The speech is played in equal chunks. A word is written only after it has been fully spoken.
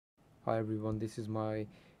Hi everyone, this is my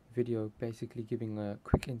video basically giving a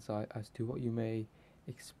quick insight as to what you may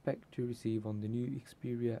expect to receive on the new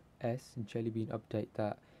Xperia S Jelly Bean update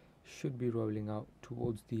that should be rolling out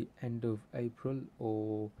towards the end of April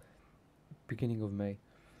or beginning of May.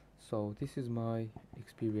 So this is my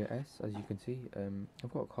Xperia S, as you can see.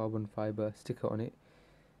 I've got carbon fiber sticker on it,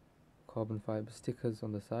 carbon fiber stickers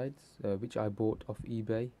on the sides, which I bought off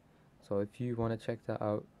eBay. So if you want to check that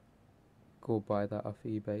out, go buy that off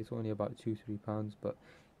eBay. It's only about £2-3, but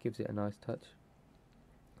gives it a nice touch.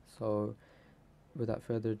 So without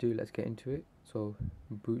further ado, let's get into it. So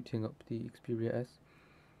booting up the Xperia S.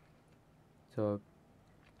 So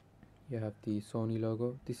you have the Sony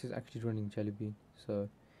logo. This is actually running Jelly Bean. So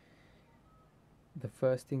the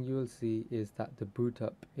first thing you will see is that the boot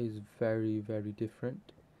up is very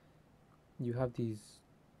different. You have these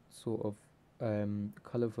sort of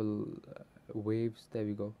colorful waves. There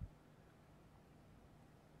we go.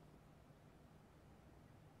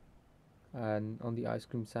 And on the ice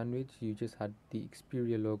cream sandwich you just had the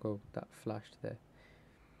Xperia logo that flashed there.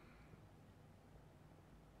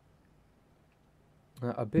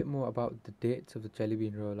 A bit more about the dates of the Jelly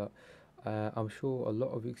Bean rollout. I'm sure a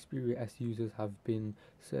lot of Xperia S users have been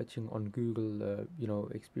searching on Google,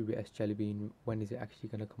 Xperia S Jelly Bean, when is it actually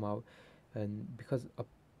going to come out? And because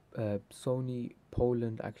Sony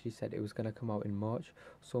Poland actually said it was going to come out in March,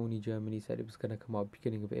 Sony Germany said it was going to come out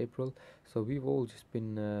beginning of April. So we've all just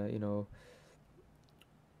been,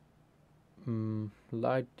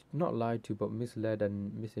 not lied to, but misled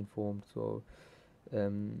and misinformed. So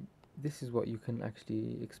this is what you can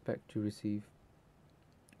actually expect to receive.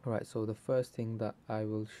 Alright, so the first thing that I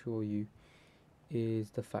will show you is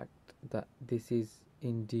the fact that this is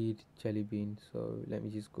indeed Jelly Bean. So let me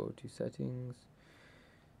just go to settings,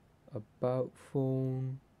 about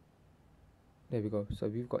phone, there we go. So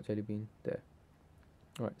we've got Jelly Bean there.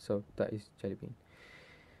 Alright, so that is Jelly Bean.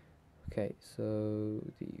 Okay, so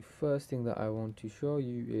the first thing that I want to show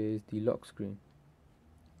you is the lock screen.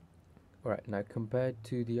 Alright, now compared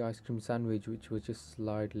to the ice cream sandwich, which was just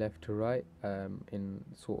slide left to right in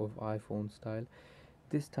sort of iPhone style,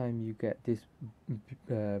 this time you get this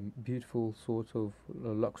beautiful sort of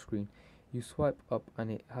lock screen. You swipe up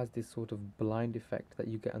and it has this sort of blind effect that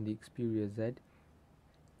you get on the Xperia Z.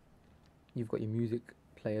 You've got your music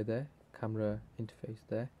player there, camera interface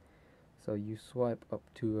there. So you swipe up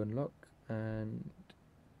to unlock and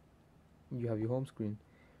you have your home screen.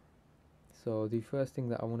 So the first thing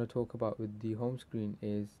that I want to talk about with the home screen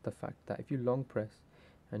is the fact that if you long press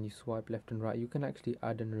and you swipe left and right, you can actually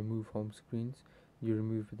add and remove home screens. You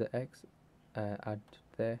remove the X, add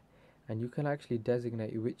there, and you can actually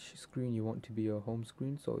designate which screen you want to be your home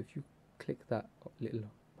screen. So if you click that little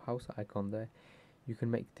house icon there, you can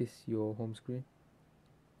make this your home screen.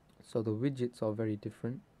 So the widgets are very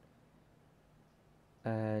different,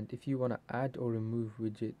 and if you want to add or remove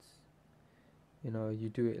widgets, you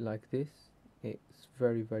do it like this. It's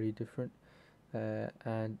very different.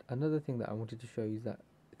 And another thing that I wanted to show you is that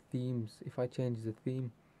themes, if I change the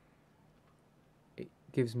theme, it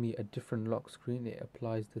gives me a different lock screen. It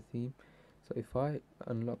applies the theme. So if I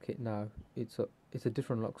unlock it now, it's a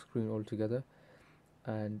different lock screen altogether.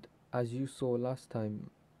 And as you saw last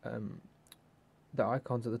time, the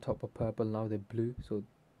icons at the top are purple, now they're blue. So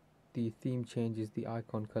the theme changes the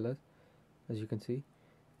icon colors, as you can see.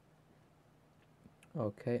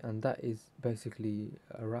 Okay, and that is basically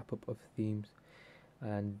a wrap up of themes.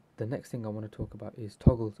 And the next thing I want to talk about is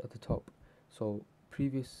toggles at the top. So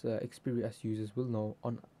previous Xperia S users will know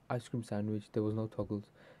on ice cream sandwich there was no toggles.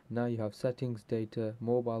 Now you have settings, data,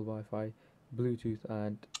 mobile Wi-Fi, Bluetooth,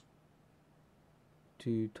 and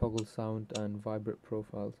to toggle sound and vibrate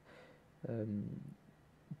profiles. Let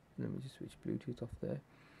me just switch Bluetooth off there.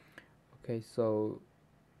 Okay, so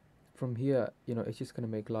from here, it's just going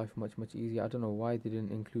to make life much easier. I don't know why they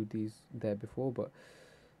didn't include these there before, but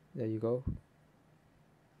there you go.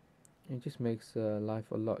 It just makes life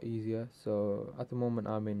a lot easier. So at the moment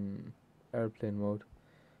I'm in airplane mode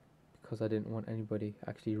because I didn't want anybody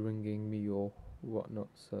actually ringing me or whatnot.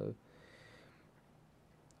 So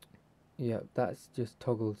yeah, that's just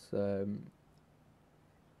toggles.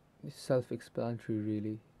 It's self-explanatory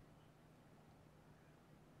really.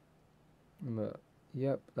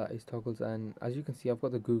 Yep, that is toggles. And as you can see, I've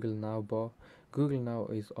got the Google Now bar. Google Now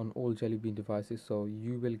is on all Jelly Bean devices, so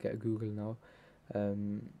you will get Google Now,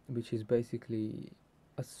 which is basically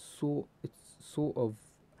it's sort of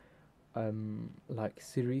like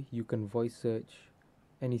Siri. You can voice search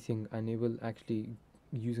anything and it will actually,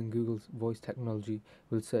 using Google's voice technology,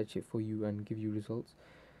 will search it for you and give you results.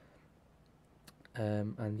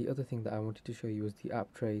 And the other thing that I wanted to show you was the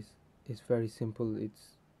app trays. It's very simple.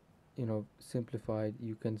 It's simplified.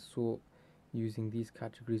 You can sort using these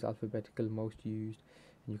categories: alphabetical, most used,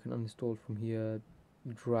 and you can uninstall from here,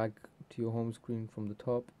 drag to your home screen from the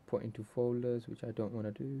top, put into folders, which I don't want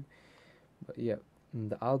to do. But yeah,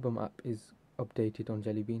 the album app is updated on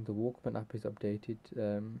Jelly Bean. The Walkman app is updated.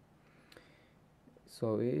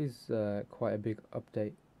 So it is quite a big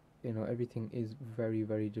update. Everything is very,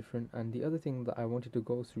 very different. And the other thing that I wanted to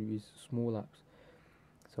go through is small apps.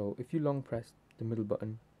 So if you long press the middle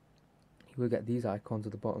button, you will get these icons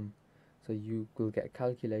at the bottom. So you will get a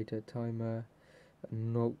calculator, timer,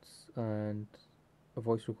 notes, and a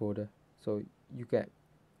voice recorder. So you get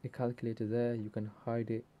a calculator there. You can hide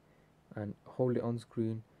it and hold it on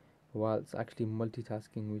screen while it's actually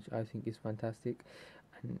multitasking, which I think is fantastic.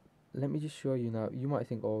 And let me just show you now. You might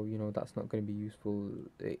think, oh, that's not going to be useful.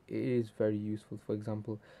 It is very useful. For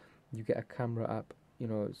example, you get a camera app,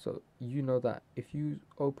 so that if you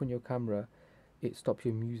open your camera, it stops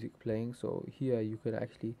your music playing. So here you could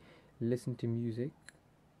actually listen to music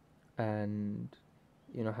and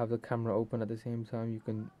have the camera open at the same time. You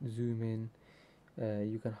can zoom in,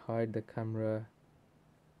 you can hide the camera,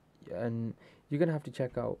 and you're gonna have to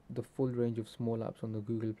check out the full range of small apps on the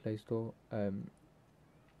Google Play Store.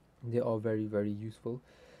 They are very, very useful,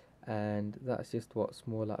 and that's just what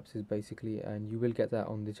small apps is basically. And you will get that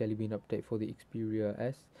on the Jelly Bean update for the Xperia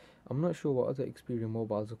S. I'm not sure what other Xperia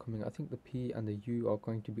mobiles are coming. I think the P and the U are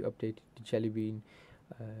going to be updated to Jelly Bean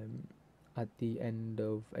at the end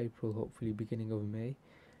of April, hopefully beginning of May.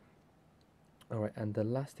 Alright, and the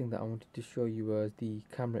last thing that I wanted to show you was the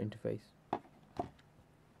camera interface.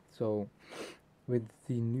 So with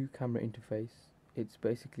the new camera interface, it's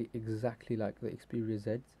basically exactly like the Xperia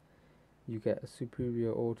Z's. You get a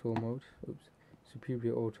superior auto mode,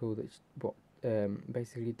 superior auto that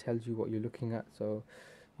basically tells you what you're looking at. So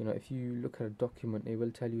if you look at a document, it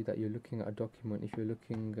will tell you that you're looking at a document. If you're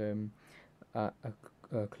looking at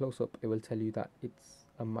a close-up, it will tell you that it's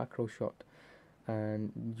a macro shot.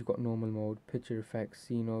 And you got normal mode, picture effects,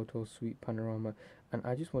 scene auto, sweep, panorama, and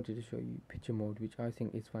I just wanted to show you picture mode, which I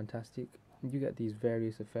think is fantastic. You get these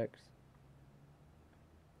various effects.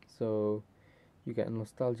 So you get a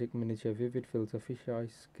nostalgic, miniature, vivid, filter, fisheye,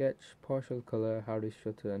 sketch, partial color, Harris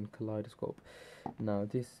shutter, and kaleidoscope. Now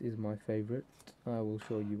this is my favorite. I will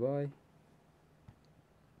show you why.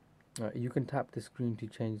 You can tap the screen to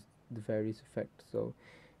change the various effects. So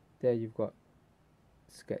there you've got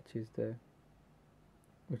sketches there,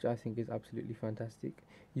 which I think is absolutely fantastic.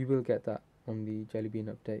 You will get that on the Jelly Bean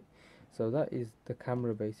update. So that is the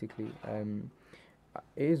camera basically.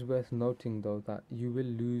 It is worth noting though that you will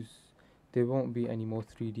lose. There won't be any more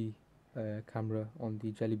 3D camera on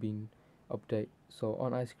the Jelly Bean update. So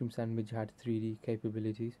on Ice Cream Sandwich you had 3D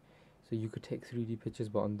capabilities, so you could take 3D pictures,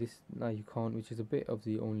 but on this now you can't, which is a bit of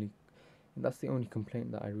the only. That's the only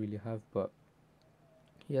complaint that I really have. But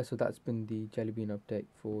yeah, so that's been the Jelly Bean update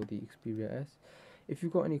for the Xperia S. If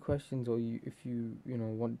you've got any questions, or if you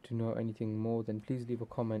want to know anything more, then please leave a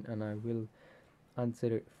comment and I will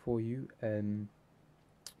answer it for you.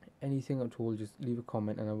 Anything at all, just leave a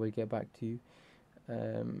comment and I will get back to you.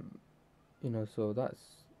 So that's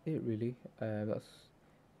it really. That's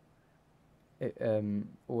it,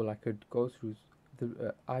 all I could go through.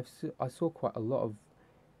 I saw quite a lot of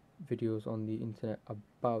videos on the internet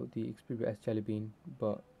about the Xperia S Jelly Bean,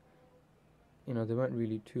 but they weren't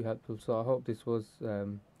really too helpful. So I hope this was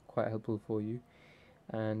quite helpful for you.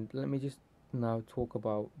 And let me just now talk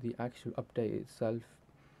about the actual update itself.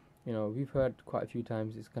 We've heard quite a few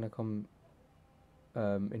times it's gonna come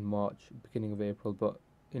in March, beginning of April, but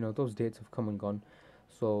those dates have come and gone.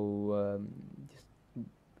 So just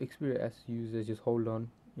Xperia S users, just hold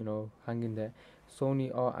on, hang in there.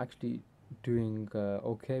 Sony are actually doing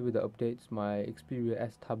okay with the updates. My Xperia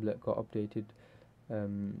S tablet got updated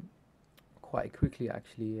quite quickly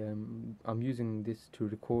actually. I'm using this to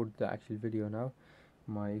record the actual video now,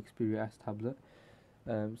 my Xperia S tablet.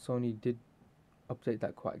 Sony did update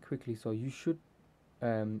that quite quickly, so you should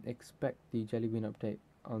expect the Jelly Bean update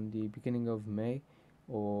on the beginning of May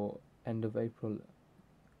or end of April.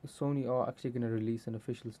 Sony are actually going to release an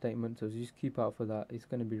official statement, so just keep out for that. It's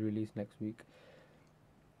going to be released next week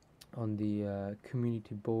on the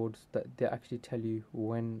community boards, that they actually tell you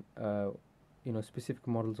when specific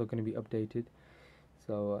models are going to be updated.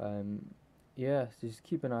 So yeah, so just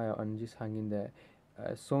keep an eye out and just hang in there.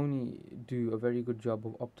 Sony do a very good job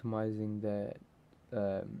of optimizing their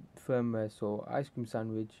firmware. So Ice Cream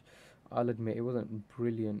Sandwich, I'll admit it wasn't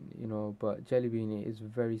brilliant, but Jelly Bean is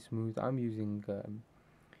very smooth. I'm using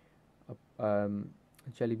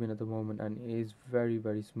Jelly Bean at the moment, and it is very,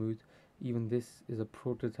 very smooth. Even this is a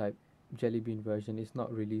prototype Jelly Bean version. It's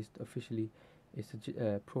not released officially It's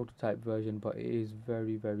a prototype version, but it is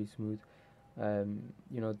very smooth.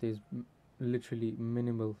 There's literally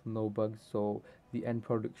minimal no bugs, so the end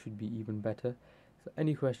product should be even better. So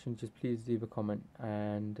any questions, just please leave a comment,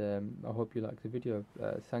 and I hope you like the video.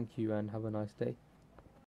 Thank you and have a nice day.